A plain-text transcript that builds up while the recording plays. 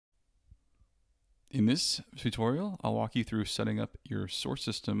In this tutorial, I'll walk you through setting up your source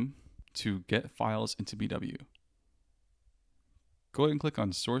system to get files into BW. Go ahead and click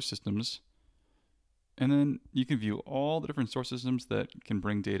on Source Systems, and then you can view all the different source systems that can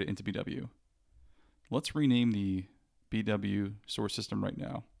bring data into BW. Let's rename the BW source system right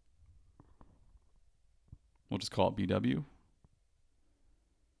now. We'll just call it BW.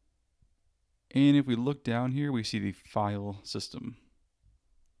 And if we look down here, we see the file system.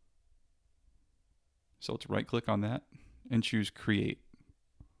 So let's right click on that and choose Create.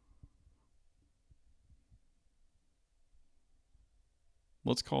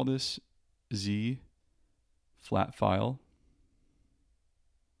 Let's call this Z flat file.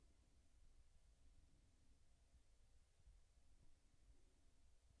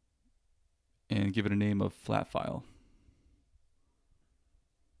 And give it a name of flat file.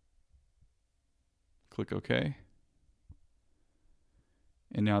 Click OK.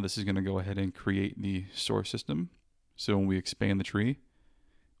 And now this is going to go ahead and create the source system. So when we expand the tree,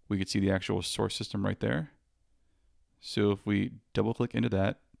 we can see the actual source system right there. So if we double click into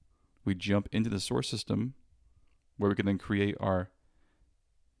that, we jump into the source system where we can then create our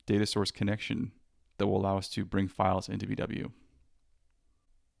data source connection that will allow us to bring files into BW.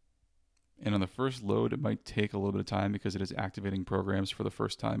 And on the first load, it might take a little bit of time because it is activating programs for the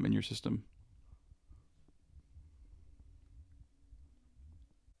first time in your system.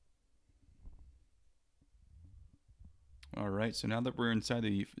 Alright, so now that we're inside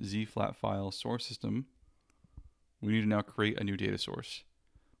the Z flat file source system, we need to now create a new data source.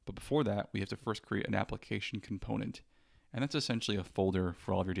 But before that, we have to first create an application component. And that's essentially a folder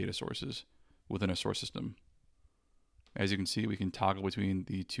for all of your data sources within a source system. As you can see, we can toggle between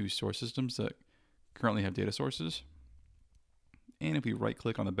the two source systems that currently have data sources. And if we right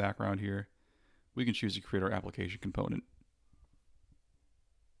click on the background here, we can choose to create our application component.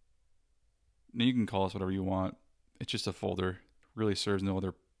 Now you can call this whatever you want. It's just a folder. It really serves no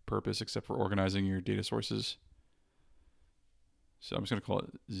other purpose except for organizing your data sources. So I'm just going to call it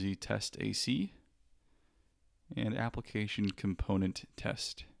ztestac and application component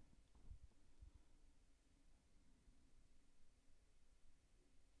test.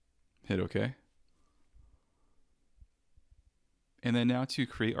 Hit OK. And then now to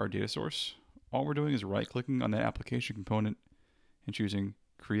create our data source, all we're doing is right clicking on that application component and choosing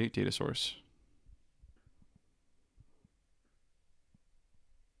create data source.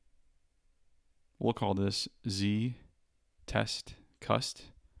 We'll call this Z test cust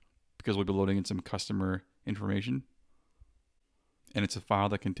because we'll be loading in some customer information, and it's a file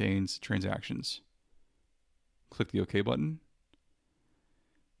that contains transactions. Click the OK button,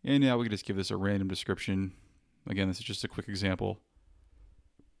 and now we can just give this a random description. Again, this is just a quick example.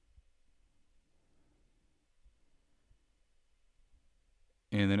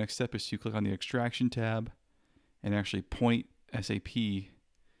 And the next step is to click on the extraction tab and actually point SAP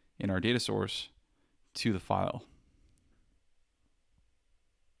in our data source to the file.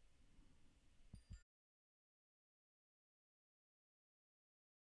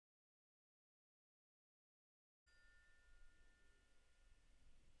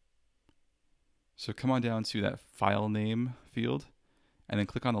 So come on down to that file name field and then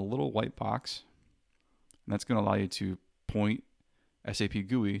click on the little white box, and that's going to allow you to point SAP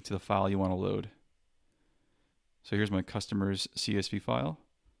GUI to the file you want to load. So here's my customer's CSV file.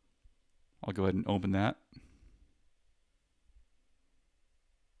 I'll go ahead and open that.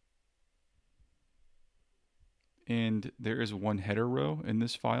 And there is one header row in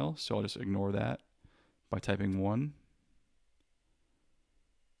this file, so I'll just ignore that by typing 1.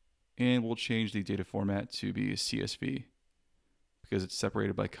 And we'll change the data format to be CSV because it's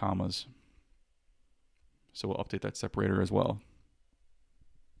separated by commas. So we'll update that separator as well.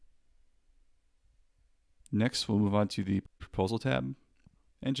 Next, we'll move on to the proposal tab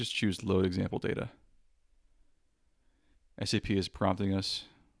and just choose load example data. SAP is prompting us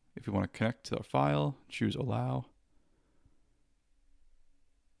if we want to connect to our file, choose allow.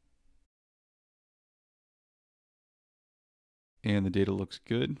 And the data looks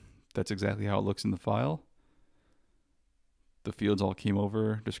good. That's exactly how it looks in the file. The fields all came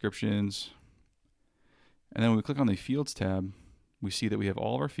over, descriptions. And then when we click on the Fields tab, we see that we have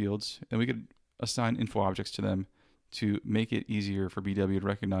all of our fields, and we could assign info objects to them to make it easier for BW to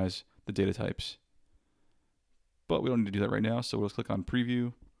recognize the data types. But we don't need to do that right now, so we'll just click on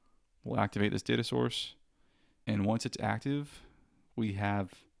Preview. We'll activate this data source. And once it's active, we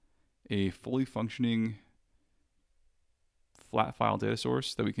have a fully functioning flat file data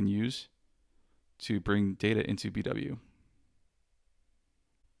source that we can use to bring data into BW.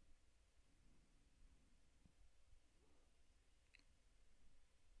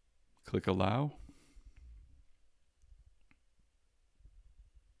 Click Allow.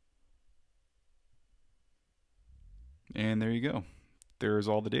 And there you go. There's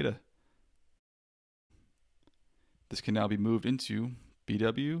all the data. This can now be moved into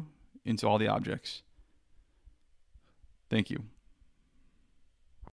BW, into all the objects. Thank you.